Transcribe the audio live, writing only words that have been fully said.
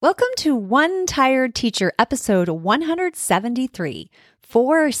Welcome to One Tired Teacher, episode 173,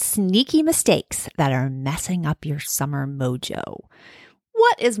 4 sneaky mistakes that are messing up your summer mojo.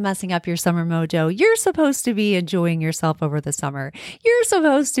 What is messing up your summer mojo? You're supposed to be enjoying yourself over the summer. You're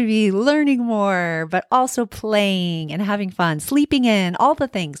supposed to be learning more, but also playing and having fun, sleeping in, all the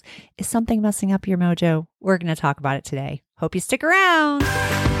things. Is something messing up your mojo? We're going to talk about it today. Hope you stick around.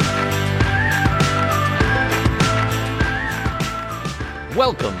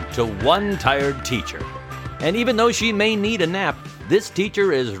 Welcome to One Tired Teacher. And even though she may need a nap, this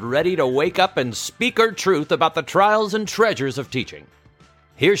teacher is ready to wake up and speak her truth about the trials and treasures of teaching.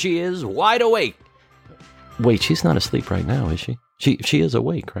 Here she is, wide awake. Wait, she's not asleep right now, is she? She is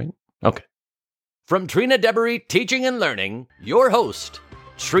awake, right? Okay. From Trina Deboree Teaching and Learning, your host,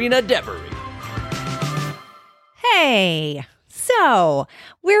 Trina Deboree. Hey! So,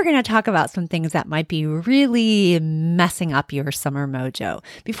 we're going to talk about some things that might be really messing up your summer mojo.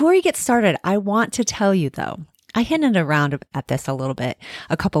 Before we get started, I want to tell you though, I hinted around at this a little bit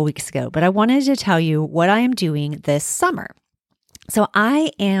a couple weeks ago, but I wanted to tell you what I am doing this summer. So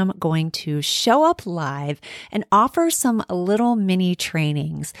I am going to show up live and offer some little mini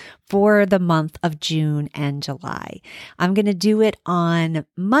trainings for the month of June and July. I'm going to do it on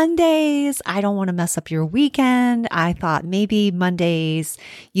Mondays. I don't want to mess up your weekend. I thought maybe Mondays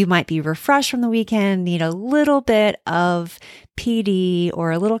you might be refreshed from the weekend, need a little bit of PD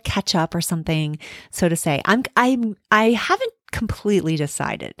or a little catch up or something, so to say. I haven't completely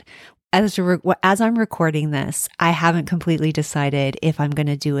decided. As I'm recording this, I haven't completely decided if I'm going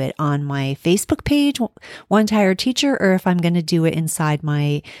to do it on my Facebook page, One Tired Teacher, or if I'm going to do it inside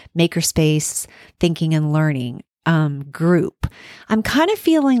my Makerspace Thinking and Learning group. I'm kind of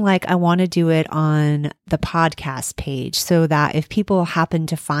feeling like I want to do it on the podcast page so that if people happen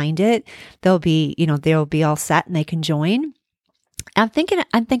to find it, they'll be all set and they can join. I'm thinking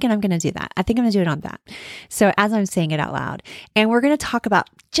I'm going to do that. I think I'm going to do it on that. So as I'm saying it out loud, and we're going to talk about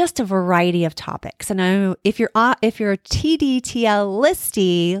just a variety of topics. And I know if you're a TDTL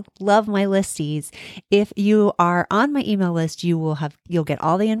listie, love my listies. If you are on my email list, you'll get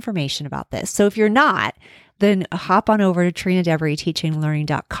all the information about this. So if you're not, then hop on over to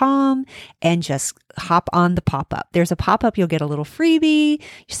trinadeboree.teachinglearning.com and just hop on the pop-up. There's a pop-up, you'll get a little freebie,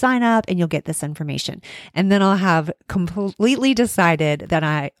 you sign up and you'll get this information. And then I'll have completely decided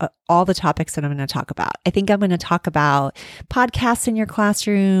that all the topics that I'm going to talk about. I think I'm going to talk about podcasts in your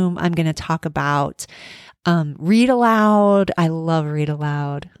classroom. I'm going to talk about read aloud. I love read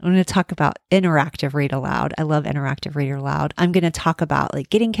aloud. I'm going to talk about interactive read aloud. I love interactive read aloud. I'm going to talk about like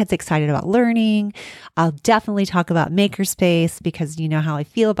getting kids excited about learning. I'll definitely talk about Makerspace because you know how I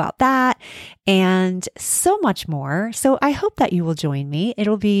feel about that and so much more. So I hope that you will join me.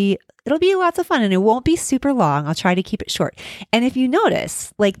 It'll be lots of fun and it won't be super long. I'll try to keep it short. And if you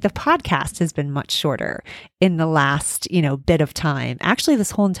notice, like the podcast has been much shorter in the last, bit of time. Actually,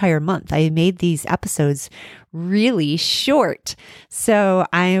 this whole entire month, I made these episodes really short. So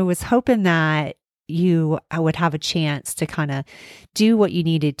I was hoping that I would have a chance to kind of do what you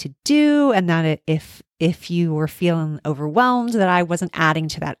needed to do. And that if you were feeling overwhelmed, that I wasn't adding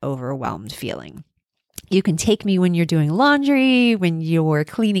to that overwhelmed feeling. You can take me when you're doing laundry, when you're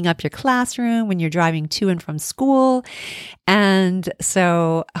cleaning up your classroom, when you're driving to and from school. And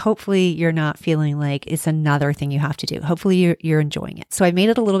so hopefully you're not feeling like it's another thing you have to do. Hopefully you're enjoying it. So I made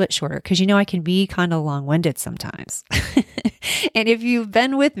it a little bit shorter because I can be kind of long-winded sometimes. And if you've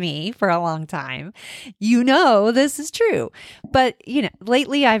been with me for a long time, this is true. But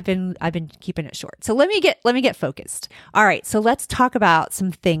lately I've been keeping it short. So let me get focused. All right, so let's talk about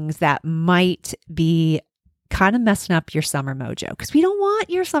some things that might be kind of messing up your summer mojo because we don't want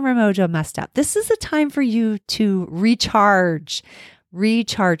your summer mojo messed up. This is a time for you to recharge,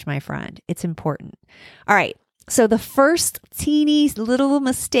 my friend. It's important. All right. So the first teeny little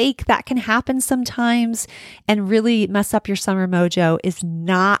mistake that can happen sometimes and really mess up your summer mojo is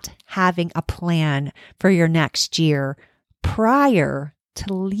not having a plan for your next year prior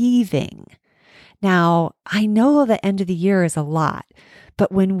to leaving. Now, I know the end of the year is a lot,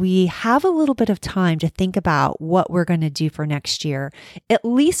 but when we have a little bit of time to think about what we're going to do for next year, at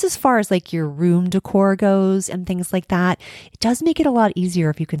least as far as like your room decor goes and things like that, it does make it a lot easier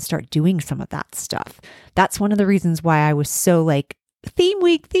if you can start doing some of that stuff. That's one of the reasons why I was so like theme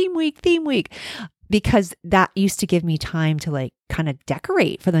week, because that used to give me time to like kind of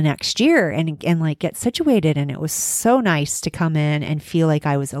decorate for the next year and like get situated. And it was so nice to come in and feel like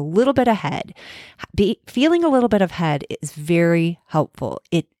I was a little bit ahead. Feeling a little bit ahead is very helpful.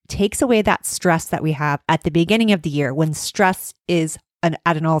 It takes away that stress that we have at the beginning of the year when stress is at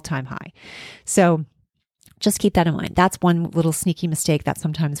an all-time high. So Just keep that in mind. That's one little sneaky mistake that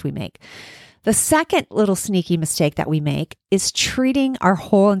sometimes we make. The second little sneaky mistake that we make is treating our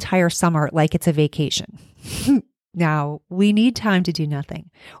whole entire summer like it's a vacation. Now, we need time to do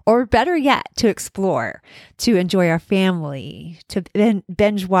nothing, or better yet, to explore, to enjoy our family, to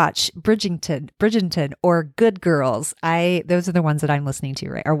binge watch Bridgerton, or Good Girls. Those are the ones that I'm listening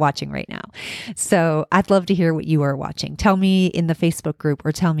to or watching right now. So I'd love to hear what you are watching. Tell me in the Facebook group,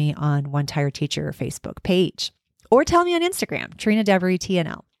 or tell me on One Tired Teacher Facebook page, or tell me on Instagram, Trina Devery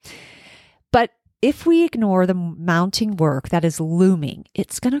TNL. But if we ignore the mounting work that is looming,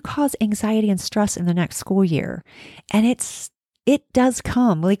 it's going to cause anxiety and stress in the next school year. And it does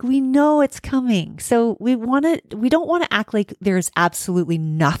come. Like, we know it's coming. So we don't want to act like there's absolutely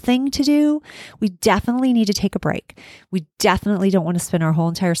nothing to do. We definitely need to take a break. We definitely don't want to spend our whole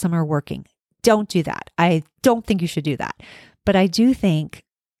entire summer working. Don't do that. I don't think you should do that. But I do think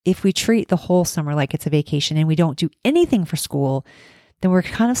if we treat the whole summer like it's a vacation and we don't do anything for school, then we're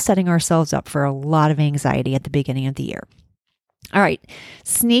kind of setting ourselves up for a lot of anxiety at the beginning of the year. All right,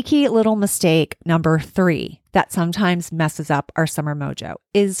 sneaky little mistake number 3 that sometimes messes up our summer mojo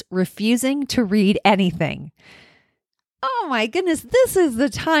is refusing to read anything. Oh my goodness, this is the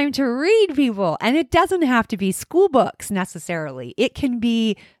time to read, people. And it doesn't have to be school books necessarily. It can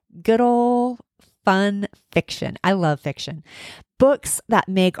be good old fun fiction. I love fiction. Books that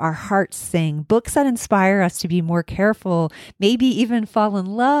make our hearts sing, books that inspire us to be more careful, maybe even fall in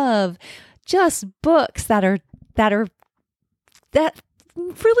love. Just books that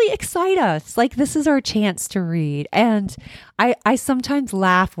really excite us. Like, this is our chance to read. And I sometimes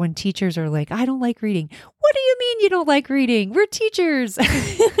laugh when teachers are like, I don't like reading. What do you mean you don't like reading? We're teachers.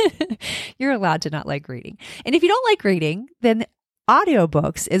 You're allowed to not like reading. And if you don't like reading, then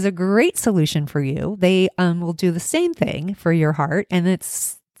audiobooks is a great solution for you. They will do the same thing for your heart. And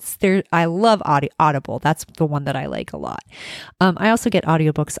it's there. I love Audible. That's the one that I like a lot. I also get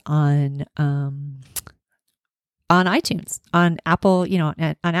audiobooks on iTunes, on Apple,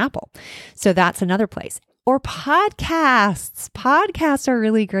 on Apple. So that's another place. Or podcasts. Podcasts are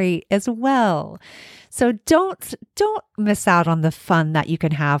really great as well. So don't miss out on the fun that you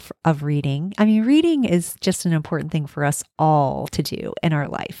can have of reading. I mean, reading is just an important thing for us all to do in our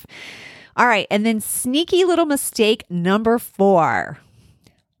life. All right. And then sneaky little mistake number 4,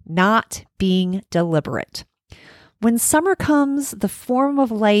 not being deliberate. When summer comes, the form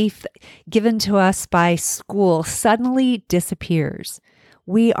of life given to us by school suddenly disappears.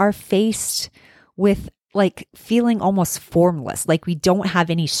 We are faced with feeling almost formless, like we don't have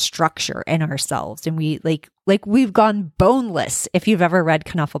any structure in ourselves. And we like we've gone boneless. If you've ever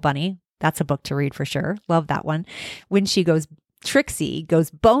read Knuffle Bunny, that's a book to read for sure. Love that one. When Trixie goes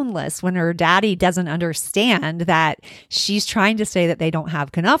boneless when her daddy doesn't understand that she's trying to say that they don't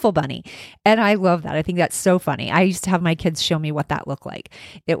have Knuffle Bunny. And I love that. I think that's so funny. I used to have my kids show me what that looked like.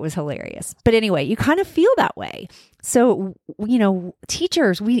 It was hilarious. But anyway, you kind of feel that way. So,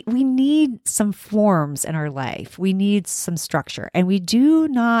 teachers, we need some forms in our life. We need some structure, and we do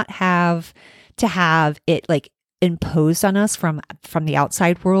not have to have it imposed on us from the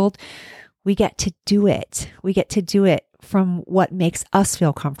outside world. We get to do it. We get to do it from what makes us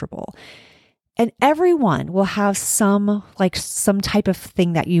feel comfortable. And everyone will have some type of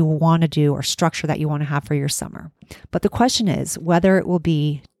thing that you want to do or structure that you want to have for your summer. But the question is whether it will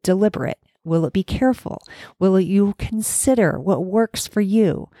be deliberate. Will it be careful? Will you consider what works for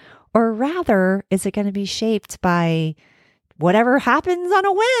you? Or rather, is it going to be shaped by whatever happens on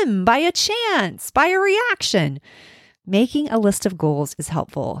a whim, by a chance, by a reaction? Making a list of goals is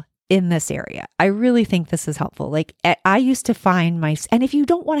helpful in this area. I really think this is helpful. I used to find and if you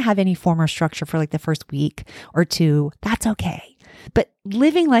don't want to have any form or structure for the first week or 2, that's okay. But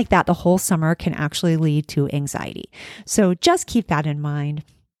living like that the whole summer can actually lead to anxiety. So just keep that in mind.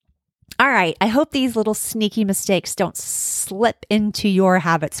 All right. I hope these little sneaky mistakes don't slip into your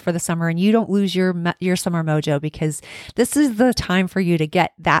habits for the summer and you don't lose your summer mojo, because this is the time for you to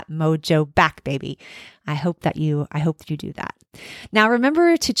get that mojo back, baby. I hope that you do that. Now,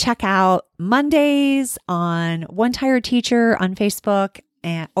 remember to check out Mondays on One Tired Teacher on Facebook,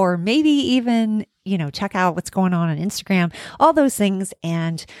 or maybe even, check out what's going on Instagram, all those things.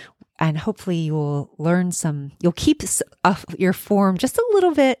 And hopefully you'll keep your form just a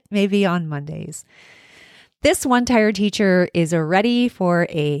little bit, maybe on Mondays. This One Tired Teacher is ready for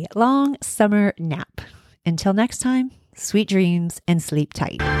a long summer nap. Until next time, sweet dreams and sleep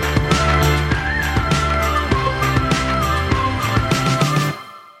tight.